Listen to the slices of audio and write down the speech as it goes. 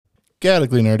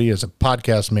Chaotically Nerdy is a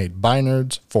podcast made by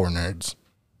nerds for nerds.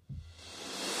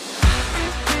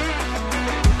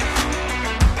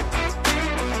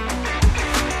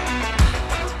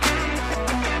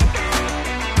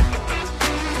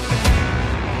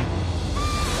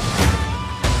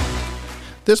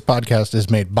 This podcast is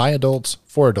made by adults,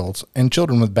 for adults, and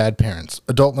children with bad parents.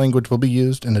 Adult language will be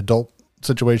used and adult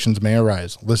situations may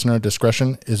arise. Listener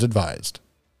discretion is advised.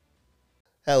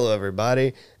 Hello,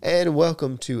 everybody, and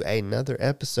welcome to another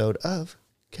episode of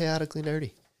Chaotically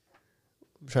Nerdy.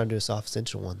 I'm trying to do a soft,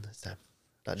 sensual one this time,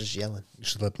 not just yelling. You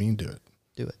should let me do it.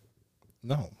 Do it.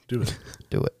 No, do it.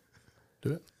 Do it.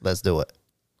 Do it? Let's do it.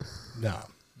 No.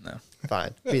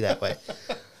 Fine. Be that way.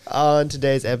 On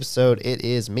today's episode, it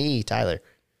is me, Tyler.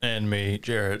 And me,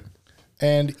 Jarrett.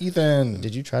 And Ethan.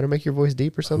 Did you try to make your voice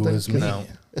deep or something? Who is me? No.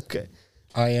 Okay.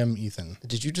 I am Ethan.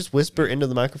 Did you just whisper into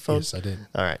the microphone? Yes, I did.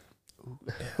 All right.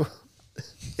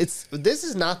 This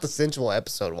is not the sensual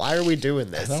episode. Why are we doing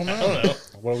this? I don't know. I don't know.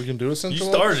 What we can do is You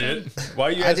sensual. started it. Why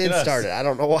are you I asking did us? start it. I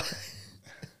don't know why.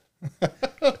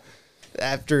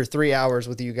 After 3 hours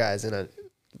with you guys in a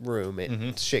room,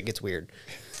 shit gets weird.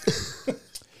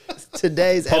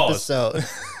 Today's episode.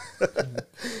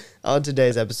 On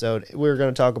today's episode, we're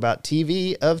going to talk about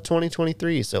TV of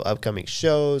 2023. So upcoming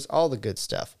shows, all the good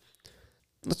stuff.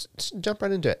 Let's just jump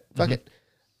right into it. Fuck it.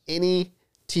 Any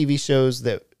TV shows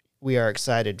that we are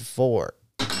excited for?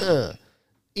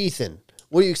 Ethan,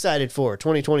 what are you excited for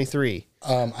 2023?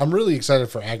 I'm really excited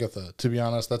for Agatha, to be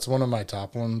honest. That's one of my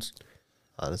top ones.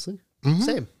 Honestly,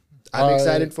 same. I'm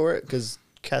excited for it because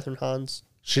Catherine Hahn's.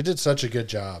 She did such a good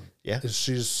job. Yeah.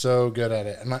 She's so good at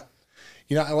it. And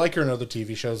I like her in other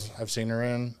TV shows I've seen her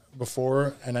in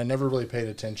before, and I never really paid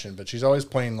attention, but she's always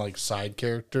playing like side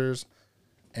characters,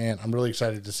 and I'm really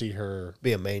excited to see her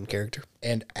Be a main character.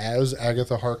 and as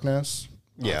Agatha Harkness.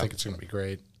 Yeah. I think it's going to be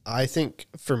great. I think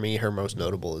for me, her most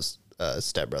notable is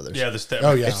Step Brothers. Yeah, the step.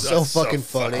 Oh, yeah. It's so fucking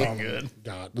funny. Good.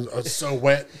 God, it's so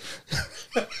wet.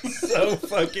 So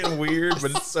fucking weird, but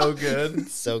it's so good.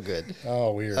 So good.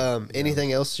 Oh, weird.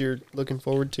 Anything else you're looking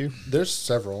forward to? There's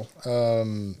several.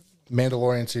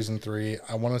 Mandalorian season 3.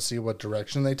 I want to see what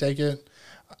direction they take it.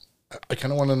 I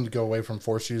kind of want them to go away from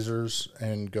Force users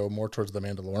and go more towards the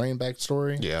Mandalorian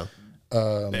backstory. Yeah.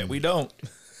 Bet we don't.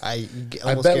 I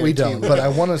bet we don't, but I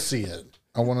want to see it.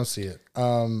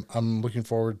 I'm looking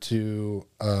forward to.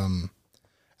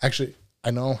 Actually,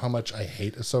 I know how much I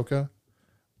hate Ahsoka,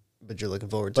 But you're looking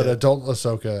forward but to it. adult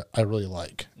Ahsoka I really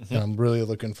like. And I'm really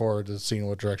looking forward to seeing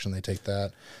what direction they take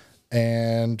that.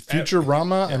 And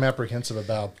Futurama, I'm apprehensive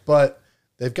about, but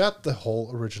they've got the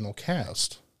whole original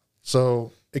cast,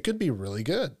 so it could be really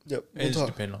good. Yep. It just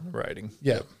depends on the writing.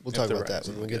 Yeah, We'll If talk the about that writing's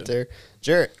when we get good. there.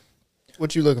 Jarrett,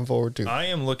 what you looking forward to? I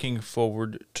am looking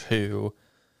forward to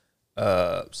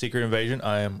Secret Invasion.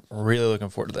 I am really looking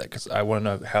forward to that because I want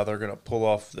to know how they're going to pull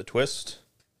off the twist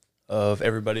of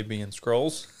everybody being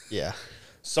Skrulls. Yeah.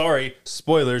 Sorry,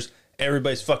 spoilers.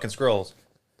 Everybody's fucking Skrulls.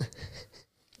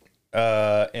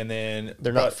 And then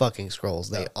They're not fucking scrolls.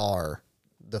 They are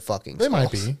the fucking they might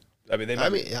Skrulls. be. I mean, they might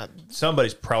be. yeah,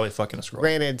 Somebody's probably fucking a Skrull.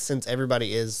 granted, since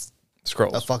everybody is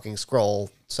Skrulls. a fucking scroll,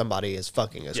 somebody is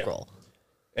fucking a Yeah. scroll.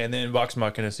 And then Vox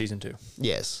Machina season 2.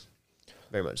 Yes.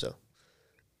 Very much so.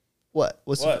 What?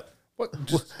 What's What? What?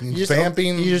 Just You just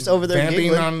vamping? you just over there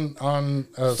vamping giggling? on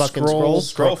Fucking scroll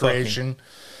Skrull creation.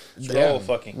 Skrull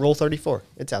fucking. Rule 34.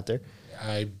 It's out there.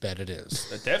 I bet it is.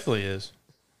 It definitely is.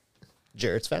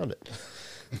 Jarrett's found it.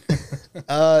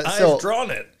 I've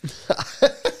drawn it.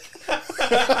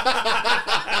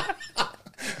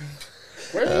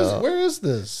 Where is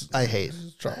this? I hate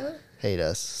Draw it?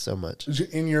 us so much.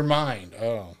 In your mind.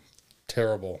 Oh,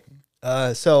 terrible.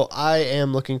 So I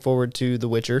am looking forward to The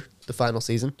Witcher, the final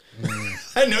season.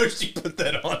 I know she put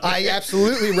that on. I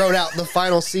absolutely wrote out the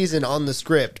final season on the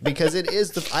script because it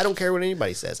is the. I don't care what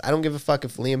anybody says. I don't give a fuck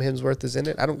if Liam Hemsworth is in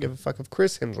it. I don't give a fuck if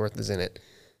Chris Hemsworth is in it.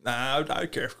 Nah,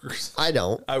 I'd care for Chris. I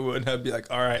don't. I would. I'd be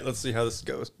like, all right, let's see how this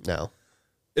goes. No.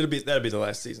 That'll be the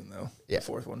last season though. Yeah. The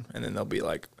fourth one, and then they'll be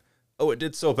like, oh, it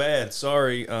did so bad.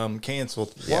 Sorry,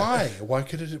 canceled. Why? Why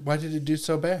did it do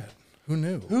so bad? Who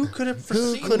knew? Who could have Who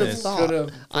foreseen could have this?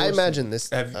 thought? I imagine this.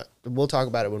 Have- We'll talk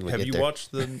about it when we Have get you there.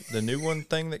 watched the new one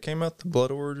thing that came out, the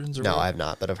Blood Origins? Or No, whatever? I have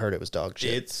not, but I've heard it was dog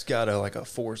shit. It's got a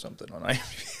 4 something on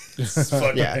IMDb. It's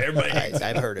fucking Yeah, everybody. hates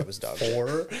I've heard it was dog shit.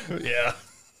 Or it. Yeah.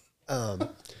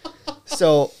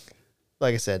 So,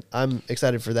 like I said, I'm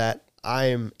excited for that.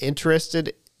 I'm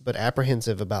interested but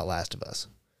apprehensive about Last of Us.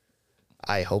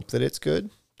 I hope that it's good.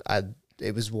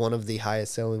 It was one of the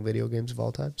highest selling video games of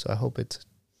all time, so I hope it's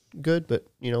good, but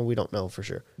we don't know for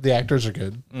sure. the actors are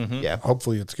good. Yeah.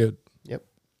 Hopefully it's good. Yep.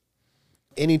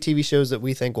 Any TV shows that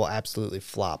we think will absolutely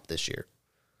flop this year?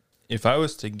 If I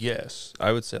was to guess,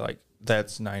 I would say like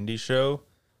That's 90s Show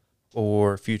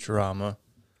or Futurama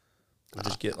will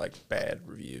just get like bad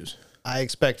reviews. I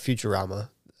expect Futurama,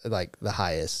 like the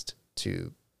highest,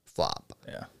 to flop.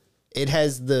 Yeah. It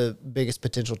has the biggest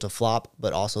potential to flop,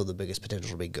 but also the biggest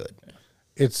potential to be good. Yeah.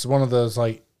 It's one of those,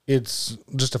 like, it's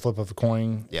just a flip of a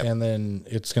coin, Yep. and then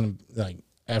it's going to, like,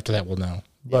 after that we'll know. Yep.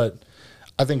 But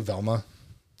I think Velma,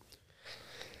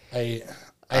 I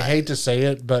hate to say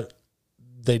it, but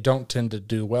they don't tend to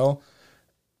do well.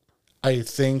 I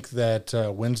think that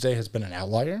Wednesday has been an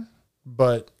outlier,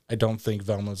 but I don't think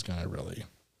Velma's going to really.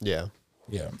 Yeah.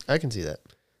 Yeah. I can see that.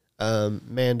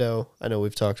 Mando, I know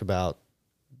we've talked about.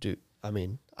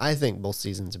 I think both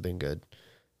seasons have been good.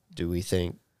 Do we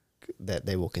think that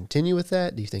they will continue with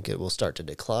that? Do you think it will start to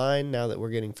decline now that we're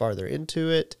getting farther into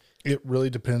it? It really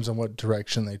depends on what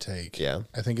direction they take. Yeah.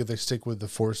 I think if they stick with the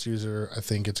Force user, I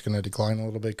think it's going to decline a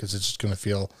little bit because it's just going to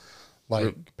feel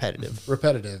like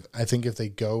repetitive. I think if they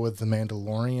go with the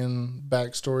Mandalorian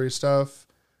backstory stuff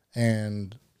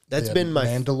and that's been my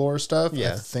Mandalore stuff,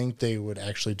 yeah. I think they would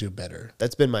actually do better.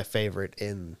 That's been my favorite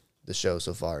in the show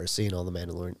so far, is seeing all the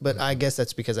Mandalorian. But I guess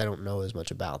that's because I don't know as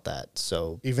much about that.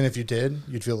 So even if you did,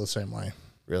 you'd feel the same way.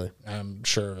 Really? I'm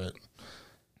sure of it.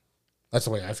 That's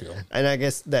the way I feel. And I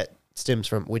guess that stems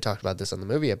from, we talked about this on the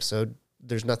movie episode,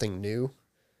 there's nothing new.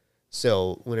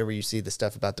 So whenever you see the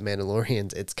stuff about the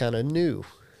Mandalorians, it's kind of new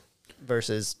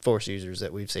versus Force users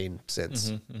that we've seen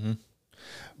since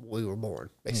we were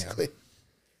born, basically. Yeah.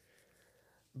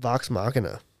 Vox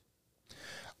Machina.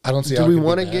 I don't see. Do we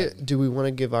want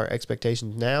to give our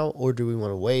expectations now, or do we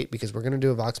want to wait because we're going to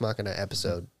do a Vox Machina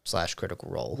episode /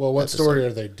 Critical Role? Well, what story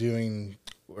are they doing?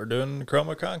 We're doing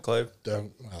Chroma Conclave.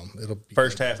 Well, it'll be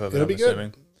first half of it. It'll be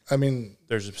good. I mean,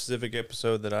 there's a specific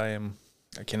episode that I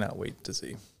cannot wait to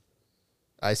see.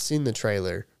 I seen the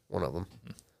trailer, one of them,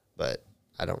 but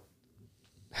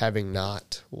having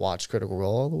not watched Critical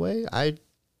Role all the way,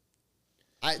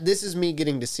 this is me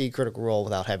getting to see Critical Role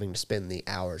without having to spend the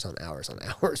hours on hours on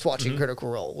hours watching Critical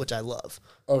Role, which I love.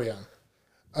 Oh, yeah.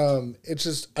 It's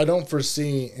just, I don't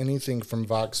foresee anything from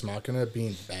Vox Machina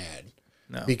being bad.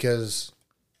 No. Because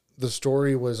the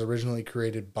story was originally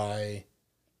created by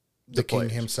the king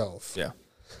himself. Yeah.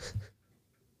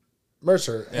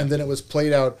 Mercer. Yeah. And then it was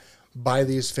played out by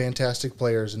these fantastic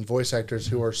players and voice actors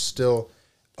who are still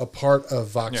a part of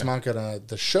Vox Machina,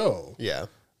 the show. Yeah.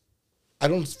 I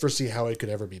don't foresee how it could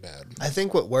ever be bad. I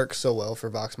think what works so well for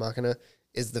Vox Machina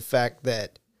is the fact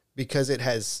that because it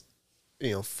has,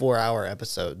 4-hour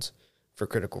episodes for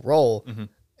Critical Role,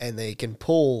 and they can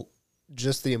pull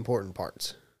just the important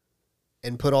parts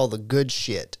and put all the good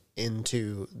shit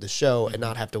into the show and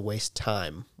not have to waste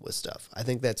time with stuff. I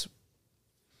think that's...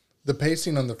 The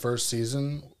pacing on the first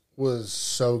season was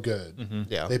so good.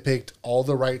 Yeah. They picked all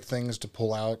the right things to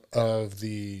pull out of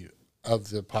the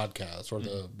podcast or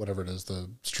the whatever it is, the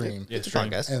stream. It's a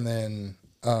podcast. And then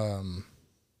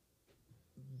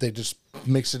they just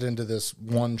mixed it into this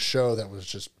one show that was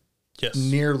just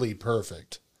nearly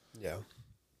perfect. Yeah.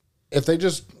 If they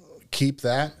just keep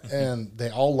that and they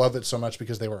all love it so much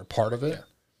because they were a part of it,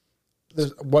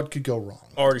 what could go wrong?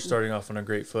 Already starting off on a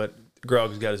great foot.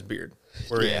 Grog's got his beard.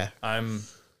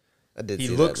 He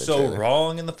looked so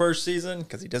wrong in the first season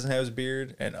because he doesn't have his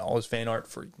beard, and all his fan art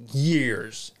for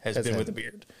years has been with a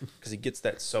beard because he gets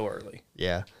that so early.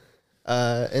 Yeah.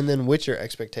 And then Witcher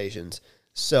expectations.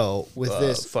 So with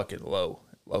this, fucking low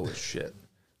as shit.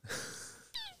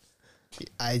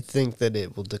 I think that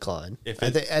it will decline.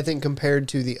 I think compared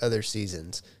to the other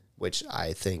seasons, which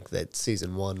I think that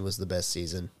season 1 was the best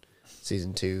season,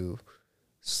 season 2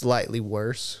 slightly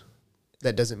worse.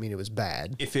 That doesn't mean it was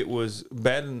bad. If it was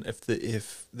bad, and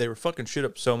if they were fucking shit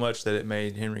up so much that it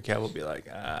made Henry Cavill be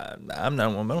like, I'm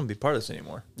not going to be part of this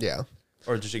anymore. Yeah.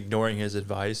 Or just ignoring his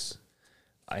advice,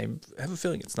 I have a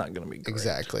feeling it's not going to be great.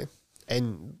 Exactly.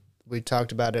 And we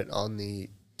talked about it on the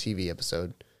TV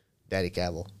episode. Daddy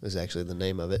Cavill is actually the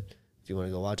name of it, if you want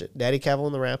to go watch it. Daddy Cavill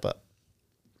in the wrap-up.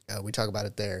 We talk about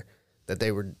it there, that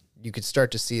you could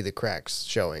start to see the cracks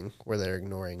showing where they're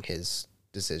ignoring his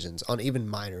decisions on even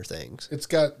minor things. It's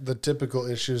got the typical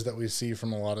issues that we see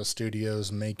from a lot of studios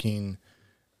making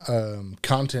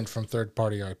content from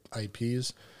third-party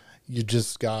IPs. You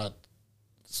just got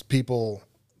people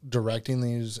directing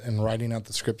these and writing out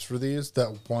the scripts for these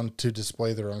that want to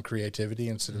display their own creativity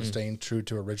instead of staying true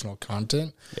to original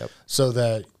content. Yep. So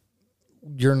that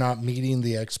you're not meeting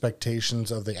the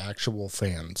expectations of the actual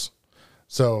fans.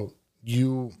 So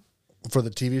for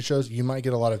the TV shows, you might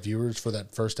get a lot of viewers for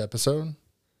that first episode.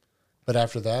 But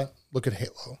after that, look at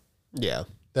Halo. Yeah.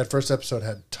 That first episode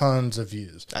had tons of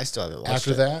views. I still haven't watched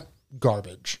After it. that,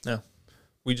 garbage. No.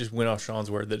 We just went off Sean's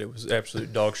word that it was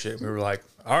absolute dog shit. We were like,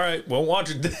 all right, won't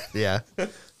watch it then. Yeah.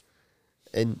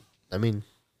 And, I mean,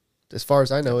 as far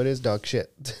as I know, it is dog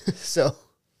shit. So,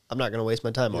 I'm not going to waste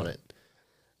my time on it.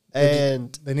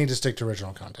 And They need to stick to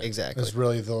original content. Exactly. It's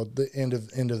really the end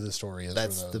of the story. Is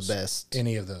that's for the those, best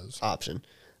any of those. option.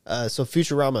 So,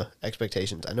 Futurama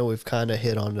expectations. I know we've kind of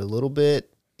hit on it a little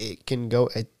bit. It can go,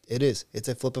 it is. It's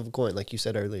a flip of a coin, like you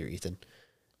said earlier, Ethan.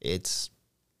 It's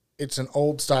an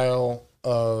old style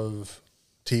of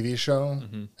TV show,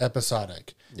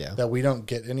 episodic, that we don't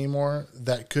get anymore,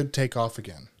 that could take off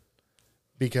again.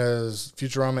 Because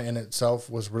Futurama in itself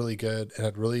was really good. It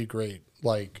had really great,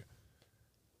 like,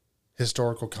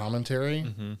 historical commentary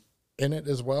in it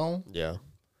as well, yeah.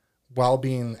 while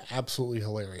being absolutely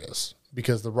hilarious.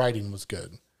 Because the writing was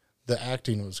good. The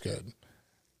acting was good.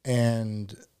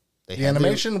 And the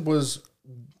animation was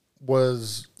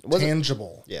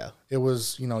tangible. Yeah. It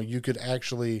was, you could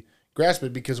actually grasp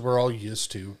it because we're all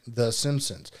used to The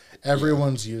Simpsons.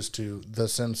 Everyone's used to The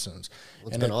Simpsons.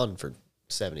 It's been on for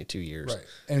 72 years. Right.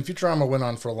 And Futurama went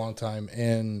on for a long time,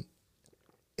 and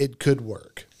it could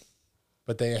work.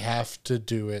 But they have to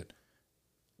do it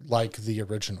like the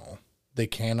original. They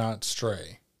cannot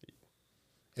stray.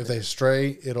 If they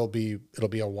stray, it'll be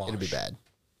a wash. It'll be bad.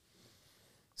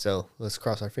 So let's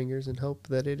cross our fingers and hope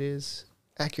that it is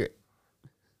accurate.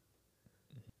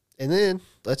 And then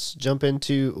let's jump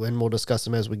into, and we'll discuss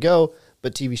them as we go,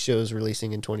 but TV shows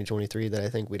releasing in 2023 that I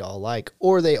think we'd all like,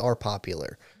 or they are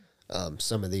popular.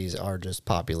 Some of these are just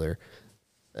popular.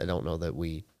 I don't know that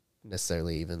we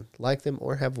necessarily even like them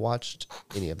or have watched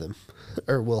any of them,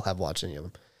 or will have watched any of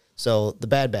them. So The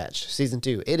Bad Batch, Season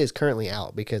 2, it is currently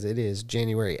out because it is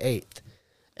January 8th,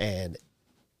 and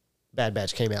Bad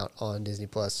Batch came out on Disney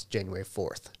Plus January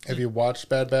 4th. Have you watched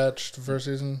Bad Batch the first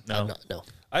season? No. No.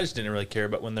 I just didn't really care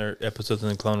about when their episodes in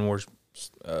the Clone Wars,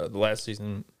 the last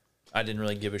season. I didn't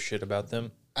really give a shit about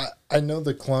them. I know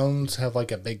the clones have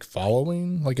like a big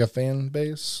following, like a fan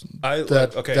base.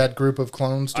 Okay. That group of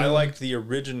clones do. I liked the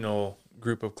original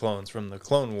group of clones from the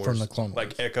Clone Wars. From the Clone Wars.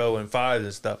 Like Echo and Fives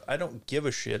and stuff. I don't give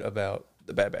a shit about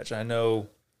the Bad Batch. I know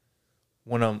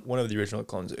one of the original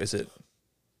clones. It's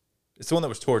the one that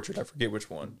was tortured. I forget which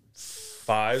one.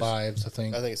 Fives, I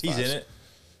think. I think it's he's Fives. in it.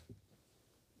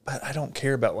 But I don't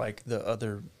care about like the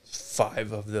other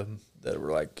 5 of them that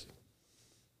were like.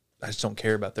 I just don't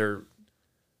care about their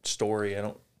story.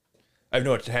 I have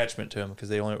no attachment to them because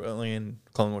they only in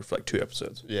Clone Wars for like 2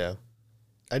 episodes. Yeah.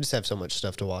 I just have so much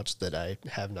stuff to watch that I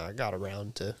have not got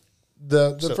around to.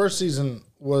 The first season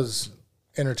was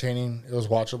entertaining. It was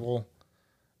watchable.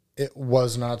 It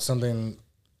was not something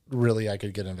really I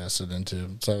could get invested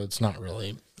into, so it's not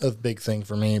really a big thing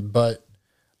for me. But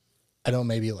I know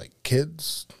maybe like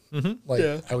kids, I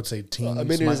would say teens I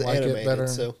mean, it might is like animated, it better.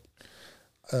 so.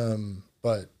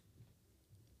 But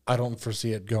I don't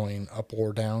foresee it going up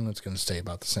or down. It's going to stay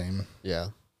about the same. Yeah.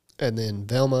 And then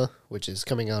Velma, which is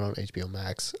coming out on HBO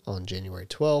Max on January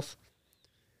 12th.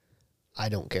 I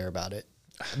don't care about it.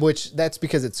 Which, that's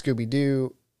because it's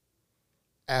Scooby-Doo.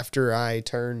 After I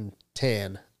turned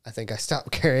 10, I think I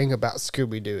stopped caring about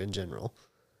Scooby-Doo in general.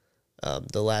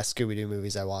 The last Scooby-Doo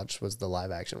movies I watched was the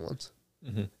live-action ones.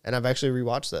 Mm-hmm. And I've actually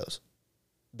rewatched those.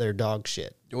 They're dog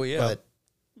shit. Oh, yeah. But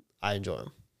I enjoy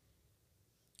them.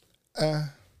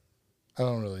 I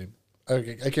don't really.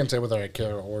 I can't say whether I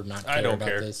care or not care I don't about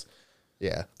care. this.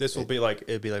 Yeah. It'd be like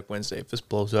Wednesday. If this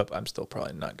blows up, I'm still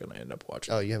probably not going to end up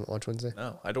watching. Oh, you haven't watched Wednesday?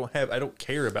 No, I don't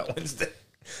care about Wednesday.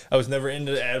 I was never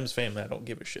into Addams Family. I don't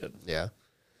give a shit. Yeah.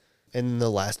 And The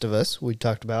Last of Us, we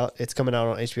talked about. It's coming out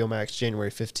on HBO Max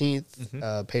January 15th.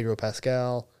 Mm-hmm. Pedro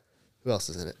Pascal. Who else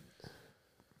is in it?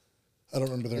 I don't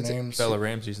remember their names. Bella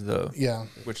Ramsey's Yeah.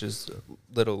 which is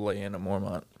little Lyanna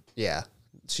Mormont. Yeah.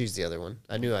 She's the other one.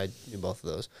 I knew both of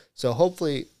those. So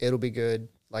hopefully it'll be good.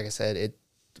 Like I said, it's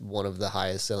one of the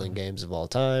highest selling games of all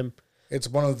time. It's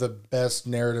one of the best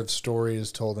narrative stories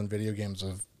told in video games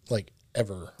of like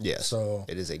ever. Yes. So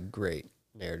it is a great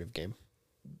narrative game.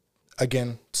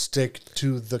 again, stick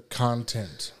to the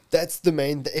content. That's the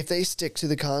main. If they stick to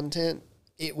the content,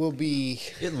 it will be.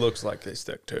 It looks like they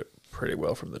stick to it pretty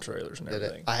well from the trailers and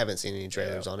everything. I haven't seen any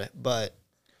trailers on it, but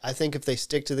I think if they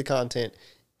stick to the content,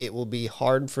 it will be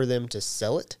hard for them to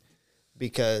sell it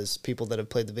because people that have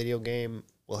played the video game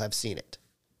will have seen it.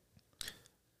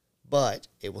 But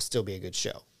it will still be a good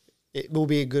show. It will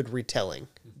be a good retelling.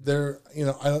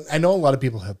 I know a lot of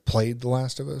people have played The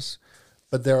Last of Us,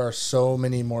 but there are so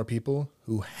many more people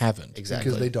who haven't. Exactly.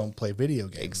 Because they don't play video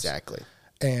games. Exactly.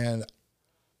 And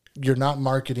you're not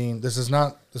marketing. This is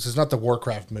not the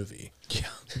Warcraft movie. Yeah.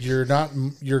 You're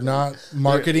not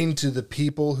marketing to the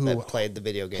people who That played the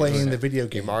video game. playing the video You're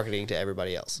game. marketing to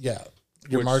everybody else. Yeah.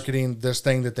 You're Which- marketing this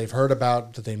thing that they've heard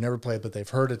about, that they've never played, but they've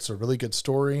heard it's a really good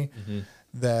story,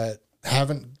 that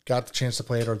haven't got the chance to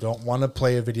play it or don't want to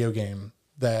play a video game,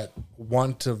 that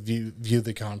want to view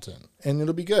the content. And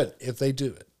it'll be good if they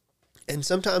do it. And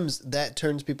sometimes that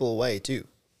turns people away too.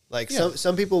 Like Yeah.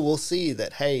 some people will see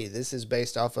that, hey, this is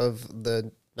based off of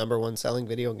the #1 selling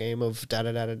video game of da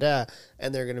da da da da,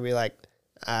 and they're gonna be like,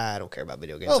 I don't care about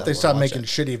video games. Well, I if they don't stop wanna watch making it.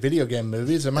 shitty video game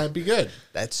movies, it might be good.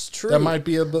 That's true. That might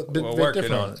be a bit We're working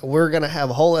different. on it. We're gonna have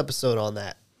a whole episode on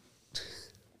that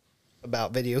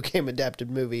about video game adapted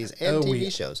movies and Oh, TV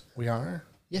shows. We are?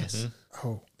 Yes.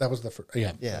 Oh, that was the first.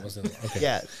 Yeah. Yeah. That was the, okay.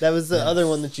 Yeah, that was the other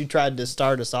one that you tried to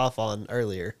start us off on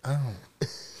earlier. Oh.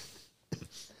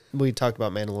 We talked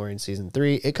about Mandalorian season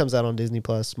 3. It comes out on Disney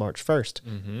Plus March 1st.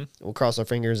 Mm-hmm. We'll cross our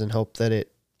fingers and hope that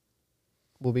it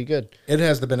will be good. It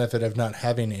has the benefit of not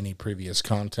having any previous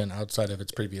content outside of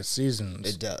its previous seasons.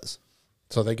 It does.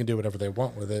 So they can do whatever they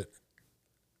want with it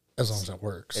as long as it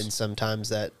works. And sometimes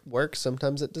that works,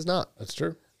 sometimes it does not. That's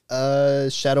true.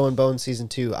 Shadow and Bone season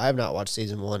 2. I have not watched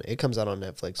season 1. It comes out on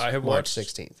Netflix I have March watched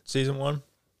 16th. season 1.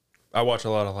 I watch a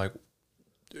lot of like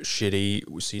shitty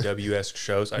CW-esque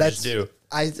shows. I just do.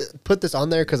 I put this on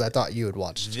there because I thought you had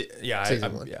watched. Yeah,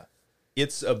 Season 1. yeah.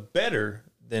 It's a better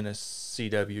than a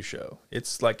CW show.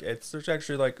 It's like there's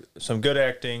actually like some good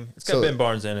acting. It's got So- Ben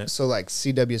Barnes in it. So like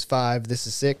CW's 5, this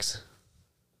is 6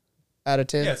 out of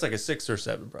 10? Yeah, it's like a 6 or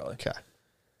 7 probably. Okay.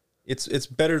 It's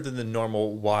better than the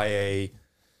normal YA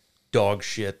dog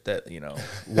shit that YA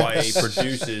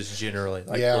produces generally.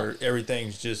 Like Yeah. where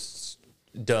everything's just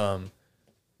dumb.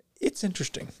 It's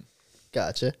interesting.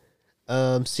 Gotcha.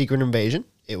 Secret Invasion.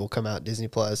 It will come out Disney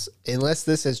Plus. Unless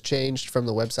this has changed from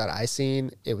the website I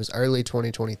seen, it was early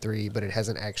 2023, but it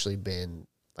hasn't actually been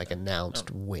like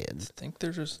announced when. I think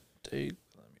there's a date.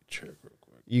 Let me check real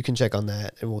quick. You can check on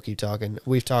that and we'll keep talking.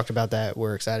 We've talked about that.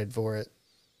 We're excited for it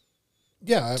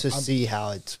Yeah. to see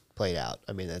how it's played out.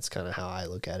 I mean, that's kind of how I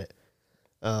look at it.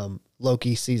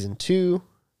 Loki season 2.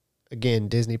 Again,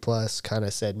 Disney Plus kind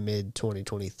of said mid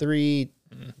 2023.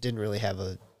 Didn't really have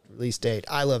a release date.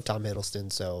 I love Tom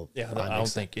Hiddleston, so Yeah, mine I don't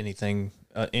makes- think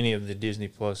any of the Disney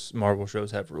Plus Marvel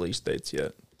shows have release dates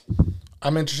yet.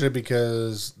 I'm interested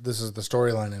because this is the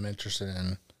storyline I'm interested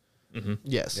in.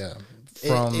 Yes. Yeah.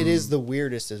 It is the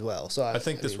weirdest as well. So I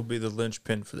think this will be the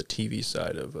linchpin for the TV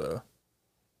side of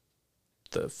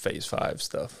the Phase 5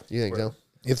 stuff. You think so?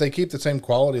 If they keep the same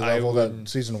quality I level that wouldn't-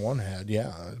 season 1 had,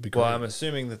 yeah, it'd be great. Well, I'm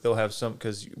assuming that they'll have some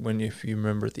because if you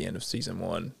remember at the end of season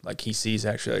 1, like he sees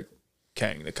actually like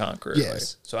Kang the Conqueror.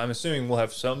 Yes. Like, so I'm assuming we'll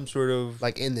have some sort of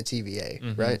Like in the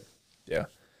TVA, right? yeah,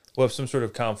 we'll have some sort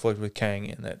of conflict with Kang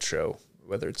in that show,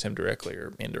 whether it's him directly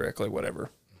or indirectly, whatever.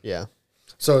 Yeah.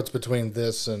 So it's between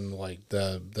this and like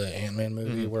the Ant-Man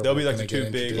movie where They'll be we're like the gonna two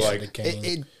get big, introduced like- to Kang.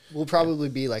 It will probably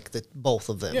be like both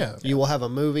of them. Yeah. You will have a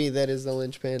movie that is the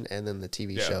linchpin and then the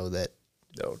TV Yeah. show that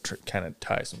They'll kind of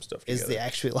tie some stuff is together. the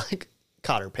actual like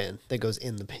cotter pin that goes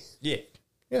in the pin. Yeah,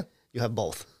 yeah, You have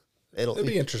both. it'd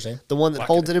be interesting. the one that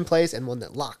Locking holds it in place and one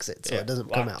that locks it so Yeah, it doesn't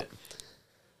come locked out.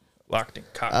 locked in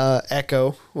cotton.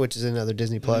 Echo, which is another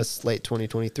Disney Plus, late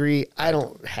 2023. I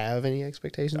don't have any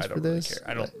expectations I for don't really this. care.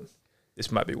 I don't. This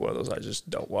might be one of those I just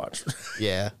don't watch.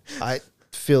 Yeah, I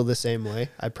feel the same way.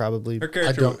 I'd probably. Her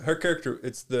character.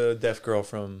 It's the deaf girl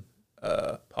from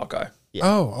Hawkeye. Yeah.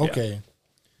 Oh, okay.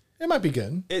 It might be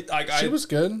good. She was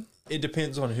good. It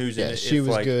depends on who's in Yeah, it. she If,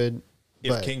 was like, good. If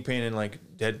But Kingpin and like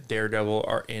Daredevil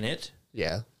are in it,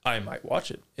 yeah, I might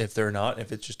watch it. If they're not,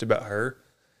 if it's just about her,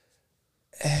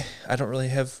 I don't really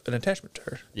have an attachment to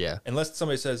her. yeah. Unless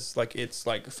somebody says like it's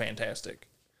like fantastic.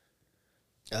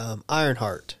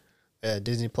 Ironheart,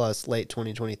 Disney Plus, late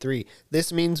 2023.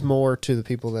 This means more to the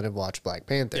people that have watched Black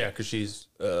Panther. Yeah, because she's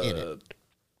In it.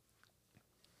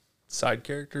 side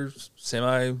characters,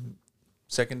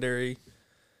 secondary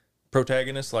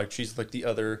protagonist. Like she's like the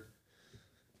other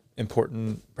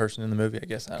important person in the movie, I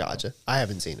guess. I don't know. Gotcha. I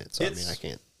haven't seen it, so I mean, It's- I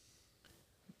can't.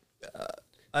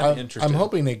 I'm interested. I'm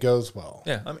hoping it goes well.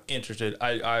 Yeah, I'm interested.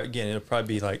 I again, it'll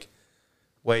probably be like,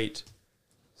 wait,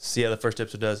 see how the first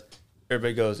episode does.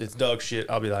 Everybody goes, it's dog shit.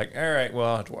 I'll be like, all right, well,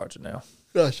 I'll have to watch it now.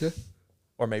 Gotcha.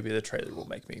 Or maybe the trailer will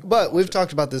make me. But we've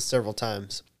talked about this several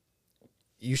times.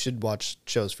 You should watch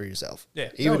shows for yourself.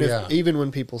 Yeah. Even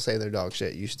when people say they're dog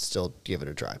shit, you should still give it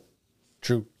a try.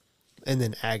 True. And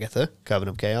then Agatha, Coven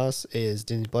of Chaos, is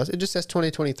Disney Plus. It just says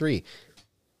 2023.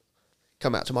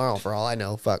 Come out tomorrow for all I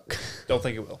know. Fuck. Don't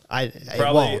think it will. It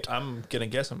Probably, won't. I'm going to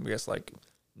guess like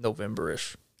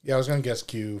November-ish. Yeah, I was gonna guess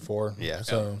Q4. Yeah.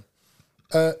 So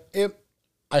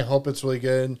I hope it's really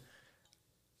good.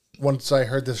 Once I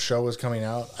heard this show was coming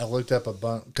out, I looked up a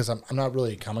bunch because I'm not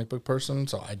really a comic book person,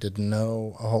 so I didn't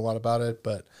know a whole lot about it.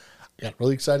 But I got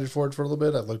really excited for it for a little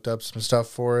bit. I looked up some stuff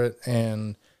for it,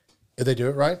 and if they do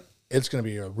it right, it's going to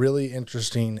be a really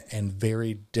interesting and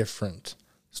very different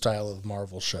style of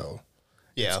Marvel show.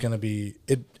 Yeah. It's going to be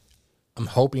it. I'm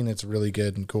hoping it's really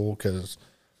good and cool because,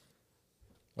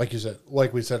 like you said,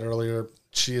 like we said earlier,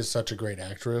 she is such a great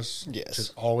actress. Yes. She's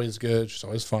always good. She's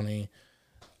always funny.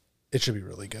 It should be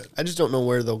really good. I just don't know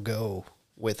where they'll go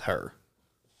with her.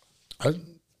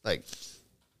 Like,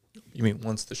 You mean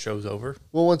once the show's over?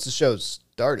 well, once the show's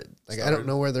started, like I don't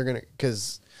know where they're gonna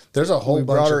because there's a whole we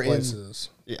brought bunch her of in- places.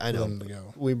 yeah, I for know them to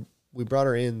go. we brought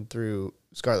her in through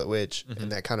Scarlet Witch,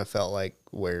 and that kind of felt like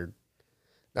where,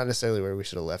 not necessarily where we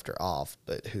should have left her off,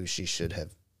 but who she should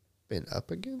have been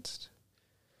up against.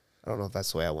 I don't know if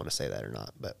that's the way I want to say that or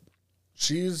not, but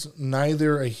She's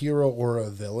neither a hero or a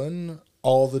villain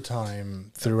all the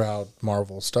time throughout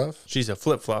Marvel stuff. She's a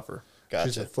flip flopper. gotcha.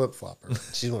 She's a flip flopper.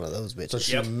 She's one of those So bitches.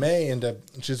 she may end up.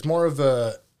 She's more of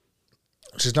a.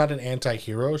 She's not an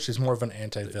anti-hero. She's more of an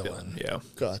anti-villain. Yeah.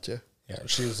 Gotcha. Yeah,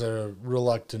 she's a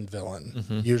reluctant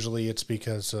villain. Usually, it's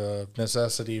because of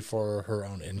necessity for her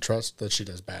own interest that she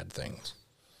does bad things.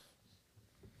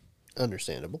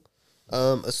 Understandable.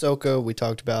 Ahsoka, we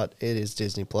talked about. It is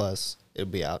Disney Plus. It'll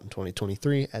be out in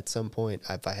 2023 at some point.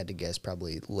 If I had to guess,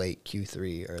 probably late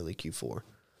Q3, early Q4.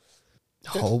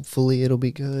 Hopefully, it'll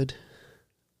be good.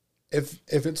 If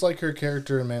it's like her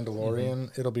character in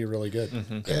Mandalorian, it'll be really good.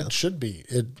 And Yeah. it should be.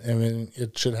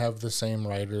 It should have the same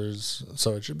writers,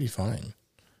 so it should be fine.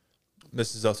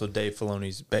 This is also Dave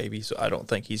Filoni's baby, so I don't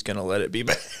think he's going to let it be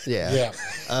bad. Yeah.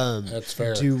 Yeah, that's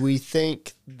fair. Do we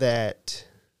think that?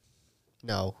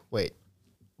 No, wait.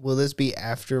 Will this be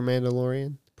after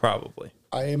Mandalorian? Probably.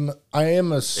 I am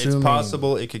assuming It's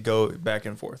possible it could go back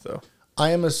and forth, though.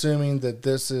 I am assuming that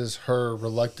this is her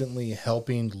reluctantly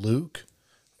helping Luke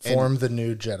form the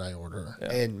new Jedi Order.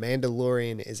 Yeah. And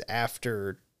Mandalorian is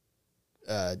after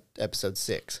episode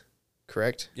 6,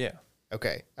 correct? Yeah.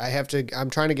 Okay. I'm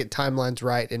trying to get timelines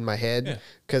right in my head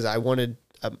because I wanted,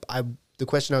 the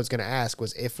question I was going to ask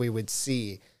was if we would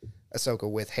see Ahsoka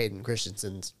with Hayden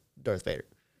Christensen's Darth Vader.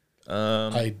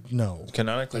 I know.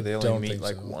 Canonically, I they don't only meet think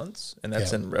like so. once, and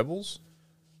that's Yeah. in Rebels,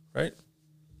 right?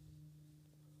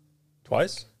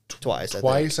 Twice? Twice.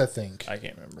 Twice, I think. I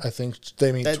can't remember. I think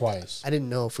they meet That- twice. I didn't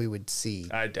know if we would see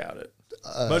I doubt it.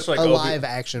 a live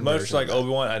action Much version like of that.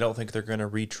 Obi-Wan, I don't think they're going to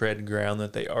retread ground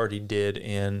that they already did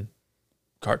in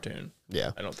cartoon.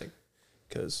 Yeah. I don't think,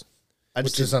 because I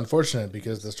just Which is unfortunate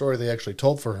because the story they actually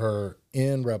told for her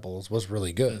in Rebels was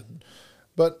really good.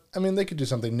 But, I mean, they could do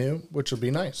something new, which would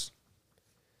be nice.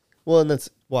 well, and that's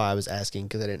why I was asking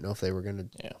because I didn't know if they were going to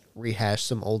yeah, rehash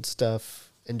some old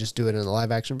stuff and just do it in a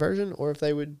live action version or if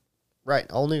they would write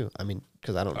all new. I mean,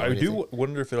 because I don't know. I anything. do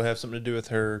wonder if it'll have something to do with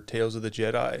her Tales of the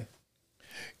Jedi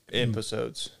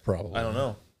episodes. Probably. I don't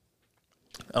know.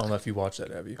 I don't know if you watched that.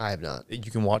 Have you? I have not.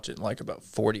 You can watch it in like about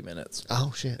 40 minutes.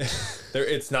 Oh shit!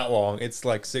 It's not long. It's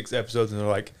like 6 episodes, and they're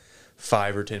like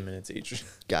 5 or 10 minutes each.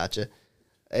 Gotcha.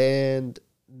 And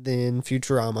then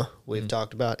Futurama, we've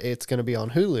talked about. It's going to be on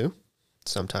Hulu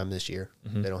sometime this year.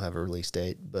 They don't have a release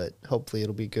date, but hopefully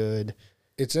it'll be good.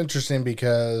 It's interesting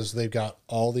because they've got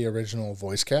all the original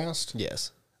voice cast.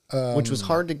 Yes, which was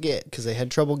hard to get because they had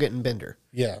trouble getting Bender.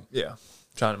 Yeah. Yeah,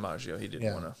 John DiMaggio. He didn't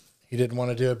Yeah. want to. He didn't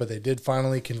want to do it, but they did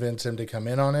finally convence him to come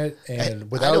in on it. And I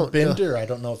without don't know. Bender, I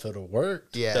don't know if it'll work.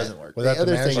 Yeah, Doesn't work. Without the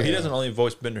other DiMaggio. thing, Well, he doesn't only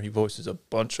voice Bender. He voices a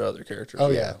bunch of other characters.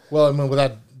 Oh, yeah. Well, I mean,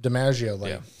 without DiMaggio,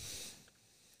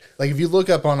 like if you look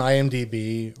up on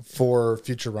IMDb for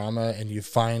Futurama and you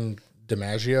find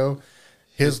DiMaggio,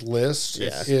 his list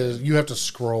is, you have to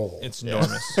scroll. It's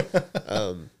enormous.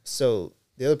 So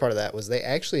the other part of that was they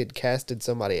actually had casted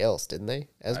somebody else, didn't they,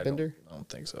 as Bender? I don't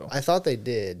think so. I thought they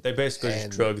did. They basically And-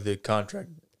 just drug the contract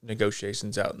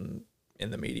negotiations out in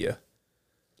the media.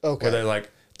 Okay. Where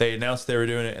they announced they were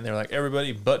doing it, and they're like,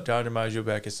 everybody but John DiMaggio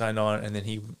back is signed on, and then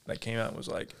he came out and was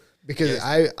like, Because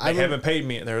yes, I they haven't paid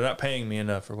me, they're not paying me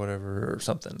enough or whatever or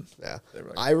something. yeah, They were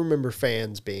like, I remember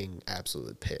fans being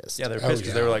absolutely pissed. yeah, they're pissed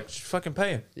because they were like, just fucking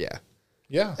pay him. Yeah.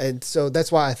 Yeah. And so that's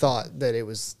why I thought that it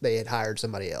was they had hired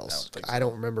somebody else. think so. I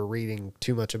don't remember reading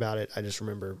too much about it. I just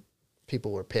remember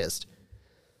people were pissed.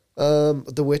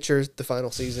 The Witcher, the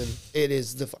final season. It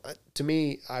is to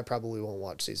me. I probably won't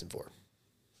watch season 4.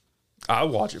 I'll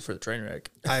watch it for the train wreck.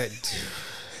 I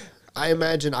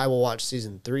imagine I will watch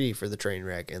season 3 for the train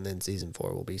wreck, and then season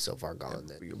 4 will be so far gone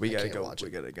that We I gotta can't go. watch We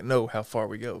it. gotta know how far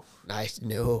we go.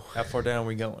 No. How far down are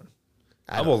we going?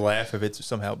 I will laugh if it's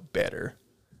somehow better.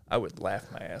 I would laugh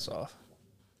my ass off.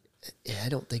 I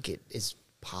don't think it is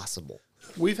possible.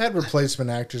 We've had replacement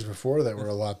actors before that were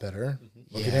a lot better.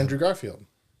 Look at Andrew Garfield.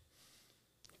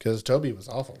 Because Tobey was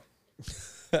awful.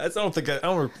 I don't think of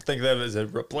that as a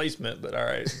replacement, but all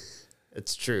right.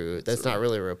 It's true. That's not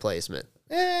really a replacement.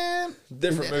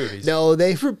 Different movies. No,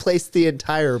 they replaced the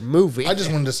entire movie. I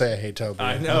just wanted to say I hate Tobey.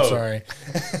 I know. I'm sorry.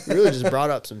 You really just brought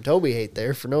up some Tobey hate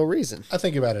there for no reason. I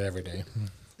think about it every day.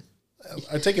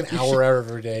 I take an hour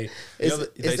every day.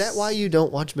 Is that why you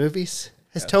don't watch movies?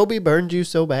 Has Tobey burned you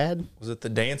so bad? Was it the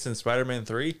dance in Spider-Man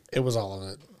 3? It was all of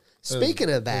it. Speaking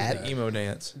of that, The emo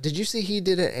dance. did you see he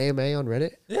did an AMA on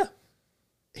Reddit? Yeah.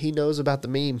 He knows about the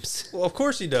memes. Well, of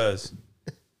course he does.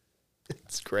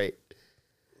 It's great.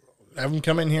 Have him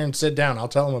come in here and sit down. I'll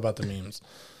tell him about the memes.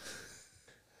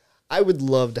 I would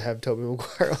love to have Tobey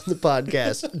Maguire on the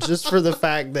podcast just for the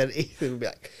fact that he would be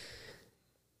like,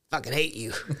 fucking hate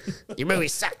you. Your movie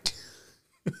sucked.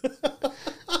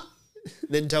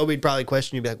 Then Toby'd probably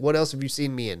question you, be like, what else have you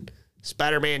seen me in?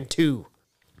 Spider-Man 2.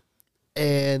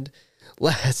 And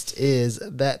last is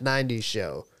That 90s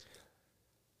Show.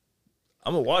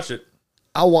 I'm going to watch it.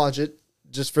 I'll watch it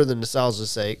just for the nostalgia's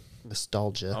sake.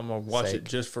 I'm going to watch it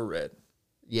just for Red.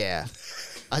 Yeah.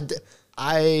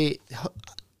 The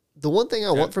one thing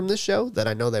I want from this show that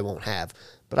I know they won't have,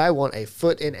 but I want a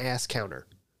foot in ass counter.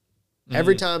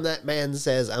 Every time that man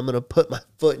says, I'm going to put my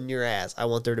foot in your ass, I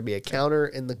want there to be a counter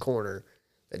in the corner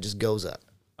that just goes up.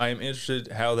 I am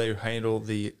interested how they handle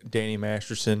the Danny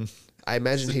Masterson. I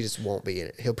imagine he just won't be in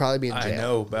it. He'll probably be in jail. I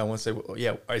know, but I want to say, well,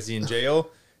 yeah, is he in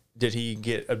jail? Did he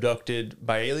get abducted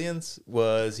by aliens?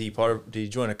 Did he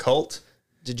join a cult?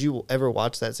 Did you ever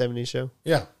watch that 70s show?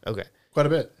 Yeah. Okay. Quite a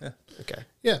bit. Yeah. Okay.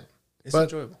 Yeah. It's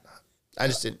enjoyable. I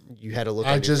just didn't. You had to look. I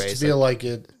on your just face feel like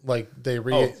they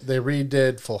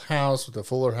redid Full House with the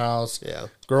Fuller House. Yeah.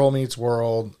 Girl Meets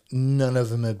World. None of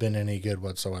them have been any good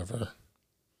whatsoever.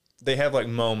 They have like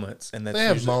moments, and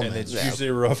it's usually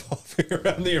revolving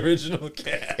around the original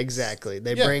cast. Exactly.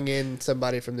 They bring in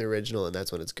somebody from the original, and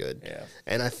that's when it's good. Yeah.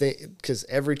 And I think because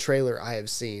every trailer I have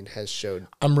seen has showed.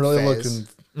 I'm really Fez.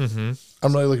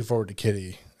 I'm really looking forward to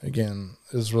Kitty again.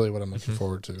 Is really what I'm looking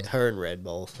forward to. Her and Red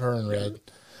both. Her and Red.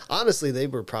 Honestly, they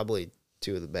were probably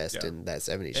two of the best in that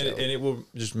 70s show. And it will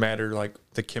just matter like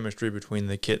the chemistry between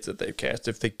the kids that they've cast.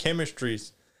 If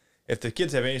the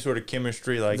kids have any sort of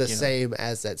chemistry, like same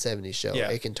as that 70s show, Yeah.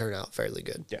 it can turn out fairly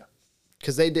good. Yeah.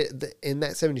 Because they did in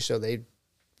that 70s show, they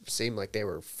seemed like they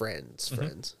were friends.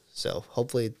 So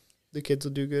hopefully the kids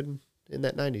will do good in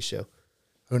that 90s show.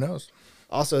 Who knows?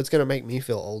 Also, it's gonna make me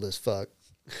feel old as fuck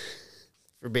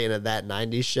for being at that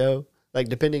 90s show. Like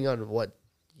depending on what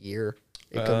year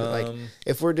it comes. Like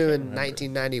if we're doing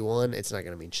 1991, it's not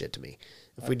gonna mean shit to me.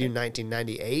 If we do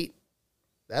 1998,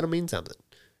 that'll mean something.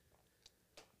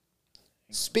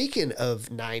 Speaking of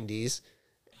 90s,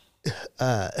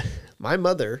 my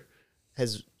mother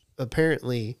has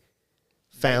apparently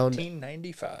found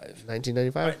 1995.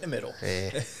 1995? Right in the middle.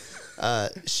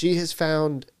 She has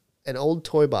found an old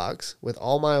toy box with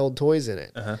all my old toys in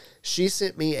it. She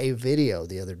sent me a video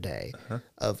the other day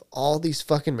of all these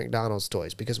fucking McDonald's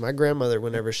toys because my grandmother,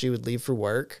 whenever she would leave for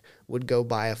work, would go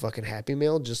buy a fucking Happy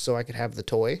Meal just so I could have the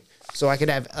toy. So I could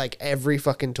have like every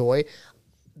fucking toy.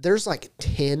 There's like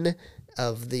 10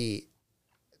 of the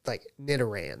like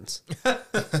Nitterans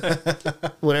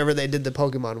whenever they did the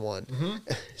Pokemon one.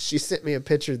 She sent me a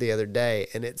picture the other day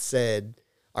and it said,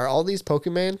 are all these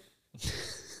Pokemon?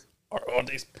 Are all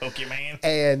these Pokemon?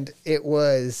 And it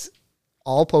was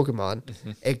all Pokemon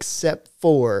except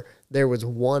for there was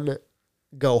one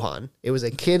Gohan. It was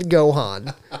a kid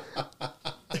Gohan.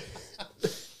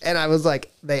 And I was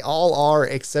like, they all are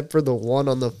except for the one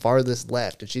on the farthest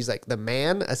left. And she's like, the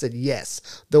man? I said,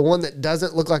 yes. The one that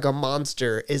doesn't look like a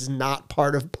monster is not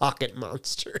part of Pocket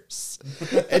Monsters.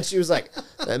 And she was like,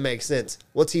 that makes sense.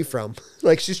 What's he from?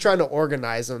 Like, she's trying to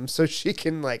organize them so she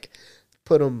can, like,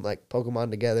 put them, like, Pokemon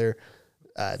together.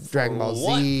 Dragon Ball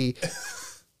Z.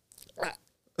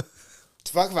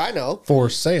 Fuck if I know. For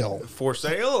sale. For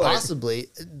sale? Possibly.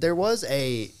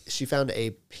 She found a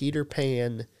Peter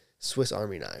Pan Swiss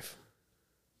Army knife.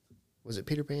 Was it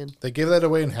Peter Pan? They gave that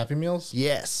away in Happy Meals?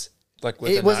 Yes. Like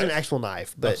with It wasn't an actual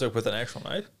knife, but so with an actual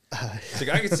knife? Like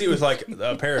I could see it was like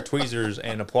a pair of tweezers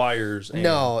and a pliers. And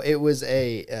no, it was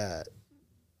I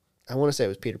want to say it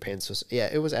was Peter Pan Swiss.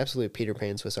 Yeah, it was absolutely a Peter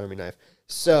Pan Swiss Army knife.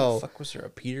 So, fuck was there a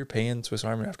Peter Pan Swiss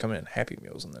Army knife coming in Happy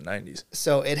Meals in the 90s?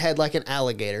 So it had like an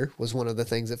alligator was one of the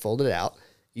things that folded out.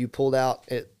 You pulled out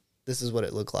it. This is what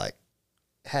it looked like.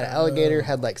 Had an alligator,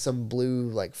 had like some blue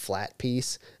like flat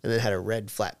piece, and then had a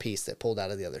red flat piece that pulled out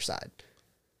of the other side.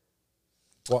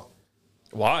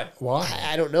 Why?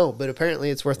 I don't know, but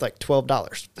apparently it's worth like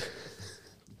 $12.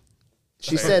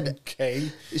 She said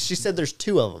Okay. she said there's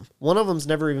 2 of them. One of them's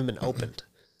never even been opened.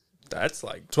 That's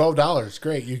like $12.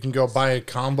 Great. You can go buy a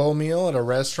combo meal at a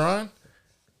restaurant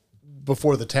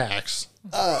before the tax.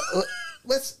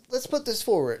 Let's put this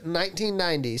forward.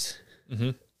 1990s,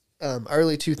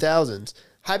 early 2000s,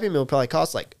 Happy Meal probably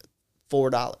cost like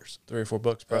 $4. $3 or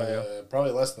 $4 probably. Yeah.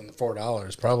 Probably less than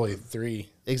 $4. Probably $3.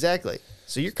 Exactly.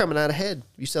 So you're coming out ahead.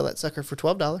 You sell that sucker for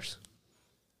 $12.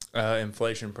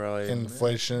 Inflation probably.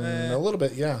 Inflation, a little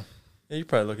bit, yeah. Yeah, you're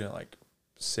probably looking at like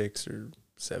 $6 or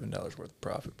 $7 worth of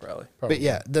profit probably. But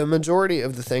yeah, the majority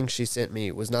of the things she sent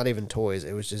me was not even toys.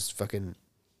 It was just fucking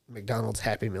McDonald's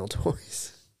Happy Meal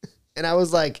toys. And I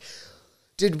was like,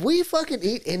 did we fucking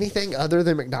eat anything other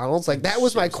than McDonald's? Like, that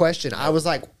was my question. I was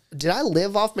like, did I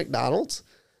live off McDonald's?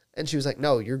 And she was like,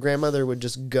 no, your grandmother would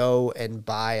just go and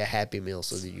buy a Happy Meal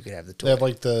so that you could have the toy. They have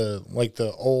like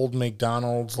the old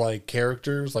McDonald's like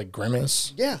characters, like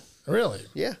Grimace. Yeah. Really?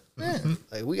 Yeah.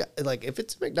 Like, we got, like, if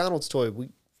it's a McDonald's toy, we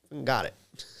got it.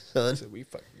 Son. So we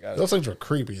fucking got it. Those things were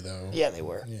creepy though. Yeah, they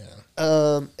were.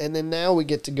 Yeah. And then now we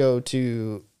get to go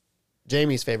to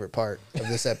Jamie's favorite part of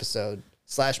this episode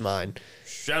 / mine.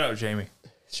 Shout out Jamie.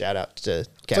 Shout out to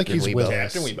Captain he's Weebo. with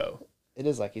us. Captain Weebo. It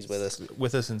is like he's with us.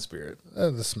 With us in spirit.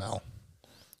 The smell.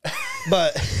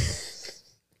 But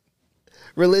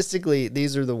realistically,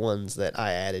 these are the ones that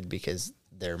I added because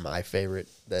they're my favorite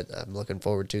that I'm looking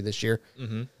forward to this year.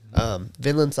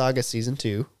 Vinland Saga Season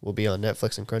 2 will be on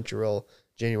Netflix and Crunchyroll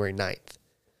January 9th.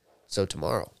 So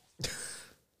tomorrow.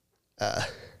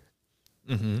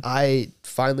 I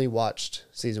finally watched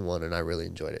Season 1 and I really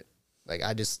enjoyed it. Like,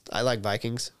 I like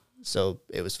Vikings, so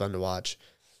it was fun to watch.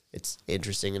 It's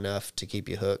interesting enough to keep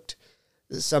you hooked.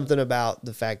 There's something about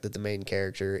the fact that the main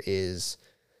character is,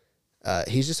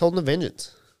 he's just holding a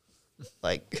vengeance.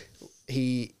 Like,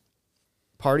 he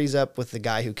parties up with the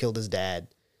guy who killed his dad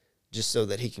just so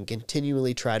that he can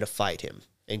continually try to fight him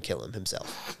and kill him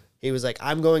himself. He was like,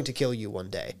 I'm going to kill you one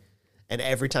day. And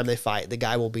every time they fight, the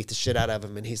guy will beat the shit out of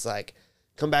him. And he's like,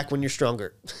 come back when you're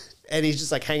stronger. And he's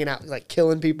just like hanging out, like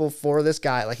killing people for this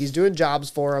guy. Like, he's doing jobs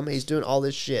for him. He's doing all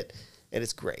this shit. And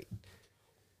it's great.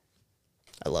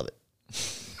 I love it.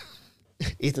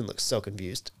 Ethan looks so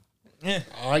confused. Yeah.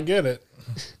 I get it.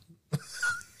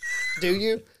 Do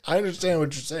you? I understand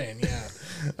what you're saying. Yeah,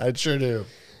 I sure do.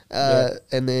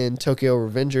 And then Tokyo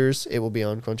Revengers, it will be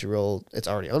on Crunchyroll. It's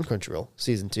already on Crunchyroll.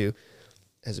 Season 2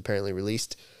 has apparently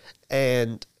released.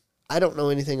 And I don't know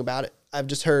anything about it. I've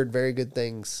just heard very good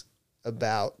things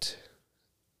about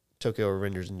Tokyo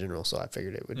Revengers in general, so I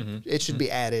figured it would it should be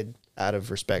added out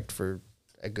of respect for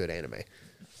a good anime,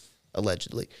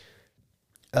 allegedly.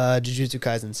 Jujutsu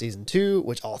Kaisen Season 2,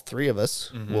 which all 3 of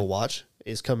us will watch,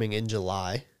 is coming in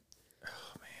July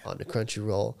on the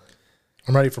Crunchyroll.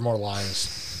 I'm ready for more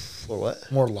lies. For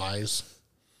what? More lies.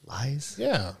 Lies?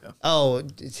 Yeah. Oh,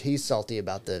 he's salty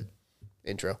about the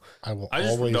intro. I will I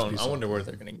just always don't. be I wonder salty. where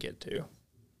they're gonna get to.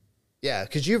 Yeah,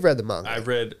 because you've read the manga. I've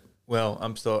read. Well,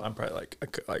 I'm probably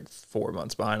like 4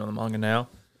 months behind on the manga now,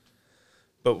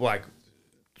 but like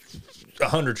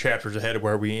 100 chapters ahead of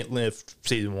where we lived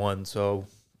season 1. So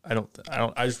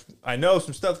I know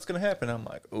some stuff that's gonna happen. I'm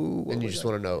like, ooh, and you just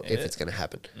want to know if it's going to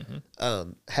happen.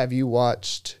 Have you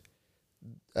watched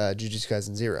Jujutsu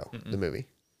Kaisen 0, the movie?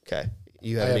 Okay.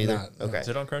 You haven't have either? not, no. Okay. Is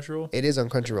it on Crunchyroll? It is on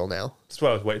Crunchyroll now. That's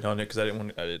why I was waiting on it because I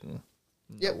didn't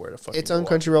know where to fucking It's on go.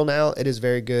 Crunchyroll now. It is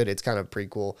very good. It's kind of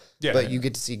prequel. Yeah, But yeah. you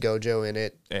get to see Gojo in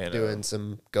it And, doing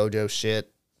some Gojo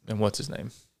shit. And what's his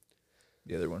name?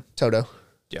 The other one. Toto.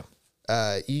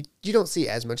 Yeah. You don't see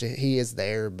as much. He is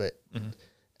there, but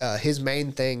his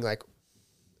main thing, like,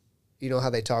 you know how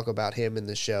they talk about him in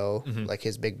the show, like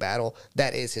his big battle?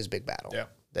 That is his big battle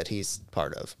that he's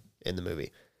part of in the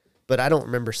movie. But I don't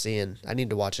remember seeing, I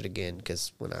need to watch it again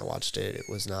because when I watched it, it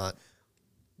was not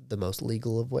the most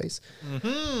legal of ways.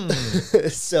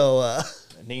 So,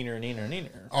 Neener.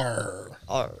 Arr.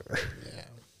 yeah.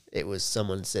 It was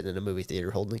someone sitting in a movie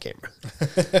theater holding the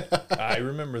camera. I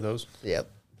remember those. Yep.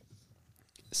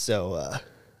 So,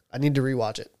 I need to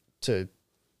rewatch it to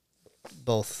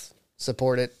both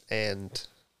support it and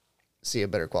see a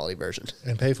better quality version.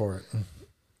 And pay for it.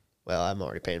 Well, I'm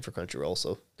already paying for Crunchyroll,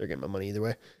 so they're getting my money either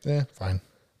way. Yeah, fine.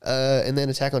 And then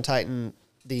Attack on Titan,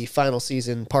 the final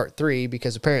season, part 3,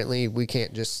 because apparently we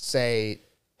can't just say...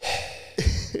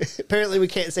 apparently we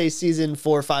can't say season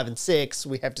 4, 5, and 6.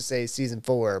 We have to say season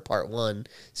 4, part 1,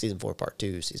 season 4, part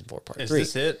 2, season 4, part 3.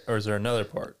 Is this it, or is there another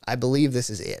part? I believe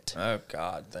this is it. Oh,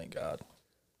 God, thank God.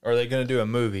 Are they going to do a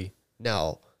movie?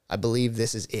 No, I believe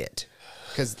this is it.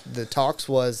 Because the talks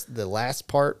was the last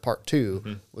part, part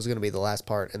 2, was going to be the last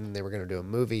part, and then they were going to do a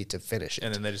movie to finish it.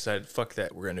 And then they decided, fuck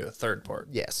that, we're going to do a third part.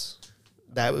 Yes.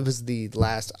 That was the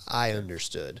last I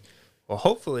understood. Well,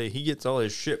 hopefully he gets all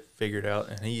his shit figured out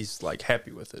and he's like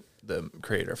happy with it. The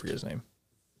creator, I forget his name.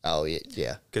 Oh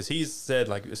yeah. Because he's said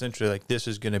like essentially like this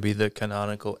is going to be the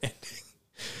canonical ending.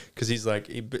 Because he's like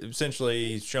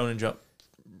essentially Shonen Jump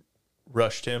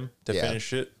rushed him to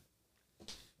finish it.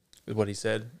 Is what he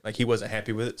said. Like he wasn't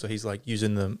happy with it, so he's like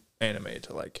using the anime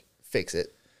to like fix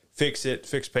it, fix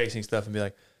pacing stuff, and be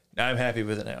like, "Now I'm happy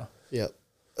with it now." Yep.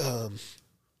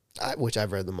 Which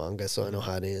I've read the manga, so I know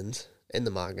how it ends in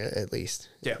the manga at least.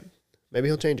 Yeah. Maybe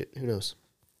he'll change it. Who knows?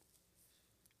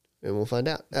 And we'll find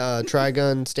out.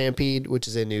 Trigun Stampede, which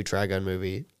is a new Trigun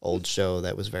movie, old show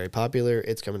that was very popular.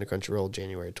 It's coming to Crunchyroll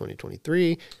January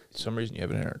 2023. For some reason you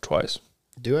have it in there twice.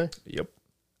 Do I? Yep.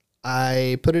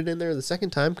 I put it in there the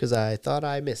second time because I thought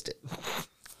I missed it.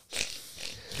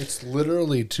 It's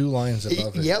literally 2 lines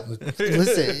above it. Yep.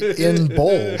 Listen, In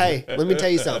bold. hey, let me tell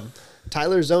you something.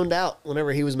 Tyler zoned out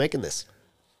whenever he was making this.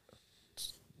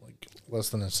 Like less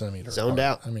than a centimeter. Zoned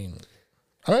apart. out. I mean,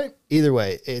 all right. Either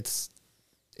way, it's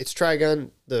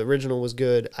Trigun. The original was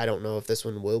good. I don't know if this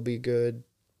one will be good,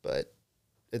 but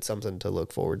it's something to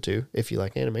look forward to if you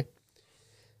like anime.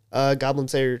 Goblin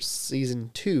Slayer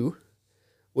Season 2,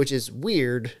 which is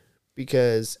weird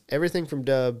because everything from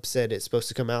Dub said it's supposed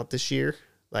to come out this year.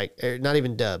 Like, not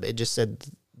even Dub. It just said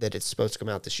that it's supposed to come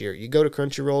out this year. You go to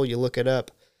Crunchyroll, you look it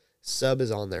up. Sub is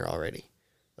on there already.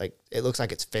 Like, it looks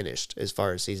like it's finished as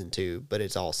far as Season 2, but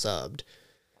it's all subbed.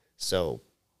 So,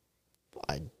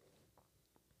 I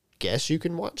guess you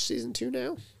can watch Season 2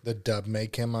 now. The dub may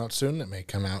come out soon. It may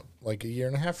come out like a year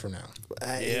and a half from now.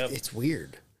 It's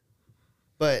weird.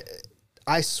 But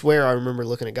I swear I remember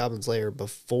looking at Goblin Slayer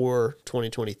before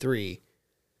 2023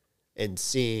 and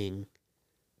seeing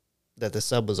that the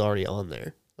sub was already on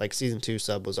there. Like Season 2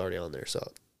 sub was already on there.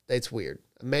 So it's weird.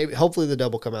 Hopefully the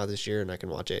dub will come out this year and I can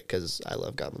watch it because I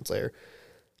love Goblin Slayer.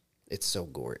 It's so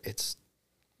gory. It's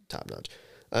top notch.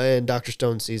 And Dr.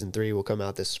 Stone Season 3 will come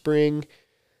out this spring.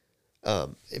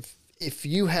 If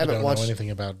you haven't watched anything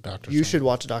about Dr. Stone. You should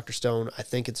watch Dr. Stone. I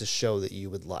think it's a show that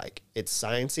you would like. It's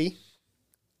science-y.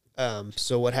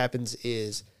 So what happens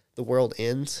is the world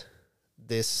ends.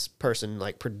 This person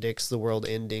like predicts the world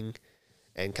ending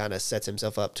and kind of sets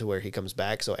himself up to where he comes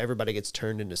back. So everybody gets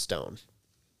turned into stone.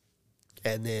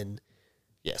 And then,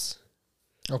 yes.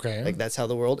 Okay. Like that's how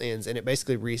the world ends. And it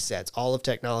basically resets. All of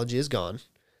technology is gone.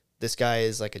 This guy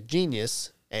is like a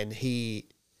genius and I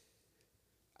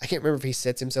can't remember if he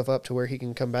sets himself up to where he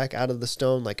can come back out of the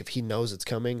stone, like if he knows it's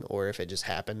coming or if it just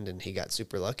happened and he got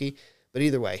super lucky. But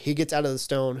either way, he gets out of the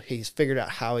stone. He's figured out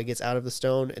how he gets out of the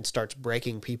stone and starts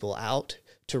breaking people out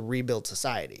to rebuild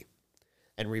society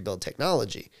and rebuild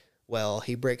technology. Well,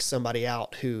 he breaks somebody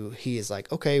out who he is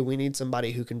like, okay, we need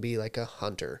somebody who can be like a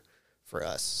hunter for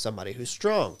us, somebody who's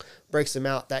strong. Breaks him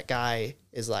out. That guy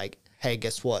is like, hey,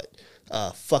 guess what?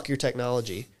 Fuck your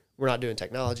technology. We're not doing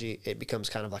technology. It becomes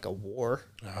kind of like a war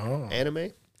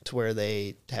anime to where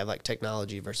they have like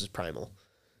technology versus primal.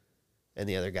 And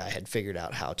the other guy had figured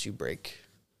out how to break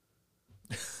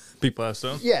people out of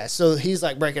stone. Yeah, so he's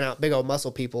like breaking out big old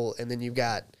muscle people, and then you've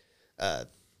got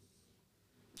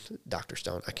Dr.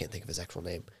 Stone. I can't think of his actual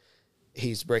name.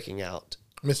 He's breaking out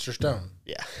Mr. Stone.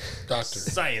 Yeah. Doctor.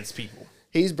 Science people.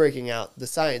 He's breaking out the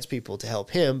science people to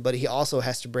help him, but he also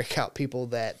has to break out people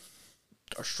that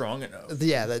Are strong enough.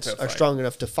 yeah, that are strong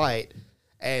enough to fight.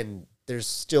 And there's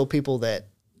still people that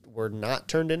were not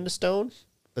turned into stone,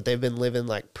 but they've been living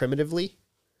like primitively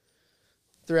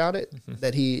throughout it,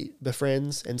 that he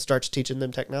befriends and starts teaching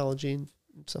them technology and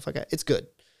stuff like that. It's good.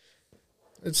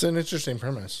 It's an interesting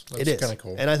premise. That's It is kind of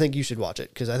cool. and I think you should watch it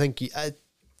because I think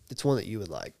it's one that you would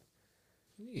like.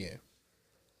 Yeah.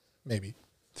 Maybe.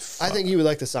 I think you would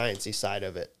like the sciencey side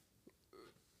of it.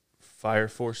 Fire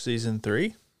Force Season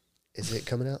 3? Is it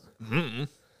coming out? Mm-mm.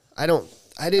 I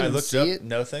didn't I looked see up, it,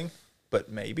 nothing, but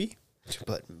maybe.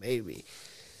 but maybe.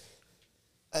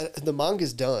 The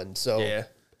manga's done, so Yeah.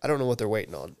 I don't know what they're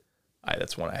waiting on.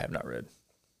 That's one I have not read.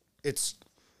 It's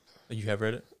You have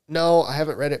read it? no, I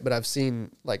haven't read it, but I've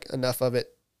seen like enough of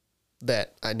it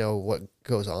that I know what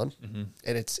goes on,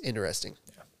 and it's interesting.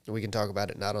 Yeah. We can talk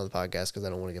about it not on the podcast because I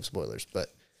don't want to give spoilers, but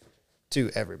to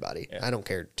everybody. Yeah. I don't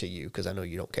care to you because I know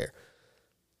you don't care.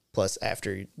 Plus,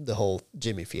 after the whole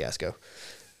Jimmy fiasco,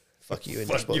 fuck you and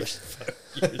your spoilers.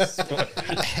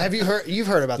 Have you heard? You've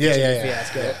heard about the Jimmy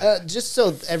fiasco. Just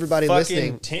so everybody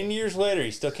listening, 10 years later,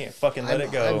 he still can't fucking let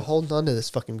it go. I'm holding on to this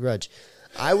fucking grudge.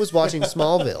 I was watching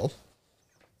Smallville,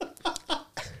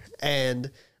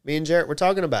 and me and Jarrett were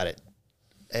talking about it,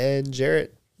 and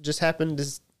Jarrett just happened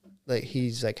to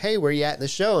he's like, "Hey, where you at in the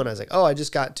show?" And I was like, "Oh, I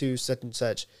just got to such and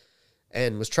such,"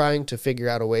 and was trying to figure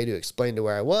out a way to explain to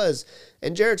where I was.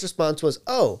 And Jared's response was,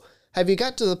 "Oh, have you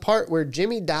got to the part where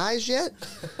Jimmy dies yet?"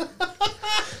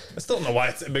 I still don't know why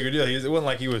it's a bigger deal. It wasn't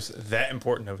like he was that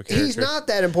important of a character. He's not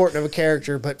that important of a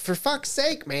character, but for fuck's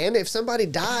sake, man, if somebody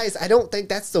dies, I don't think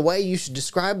that's the way you should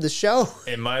describe the show.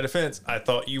 In my defense, I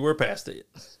thought you were past it.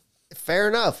 Fair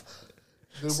enough.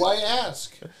 Then why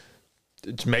ask?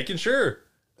 It's making sure.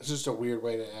 It's just a weird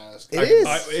way to ask. It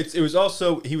is. It was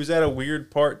also, he was at a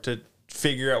weird part to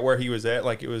figure out where he was at.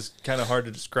 Like, it was kind of hard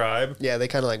to describe. Yeah, they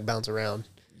kind of like bounce around.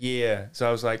 Yeah. So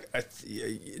I was like,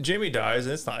 Jimmy dies,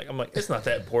 and I'm like, it's not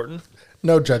that important.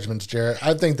 No judgments, Jared.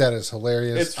 I think that is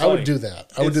hilarious. It's I would funny. do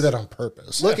that. I would do that on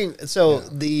purpose.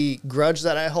 The grudge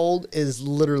that I hold is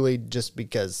literally just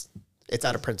because it's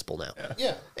out of principle now.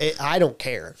 Yeah. I don't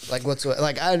care. Like whatsoever.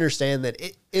 Like I understand that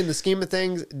in the scheme of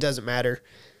things, it doesn't matter.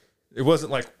 It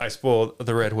wasn't like I spoiled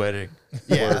the red wedding.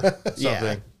 Yeah. Or something.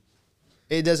 Yeah.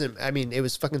 It doesn't, I mean, it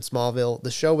was fucking Smallville.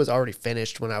 The show was already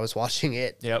finished when I was watching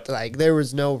it. Yep. Like, there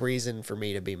was no reason for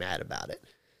me to be mad about it.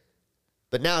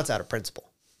 But now it's out of principle.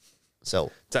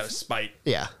 So. It's out of spite.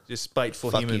 Yeah. Just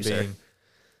spiteful Fuck human you, sir.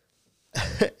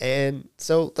 being. And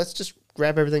so let's just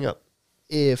wrap everything up.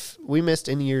 If we missed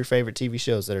any of your favorite TV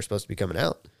shows that are supposed to be coming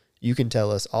out, you can tell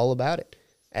us all about it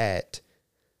at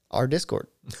our Discord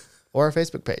or our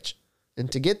Facebook page.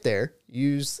 And to get there,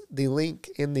 use the link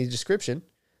in the description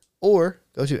or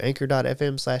go to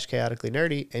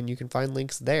anchor.fm/chaotically-nerdy and you can find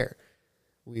links there.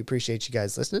 We appreciate you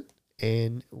guys listening,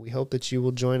 and we hope that you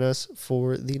will join us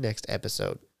for the next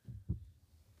episode.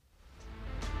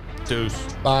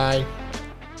 Deuce. Bye.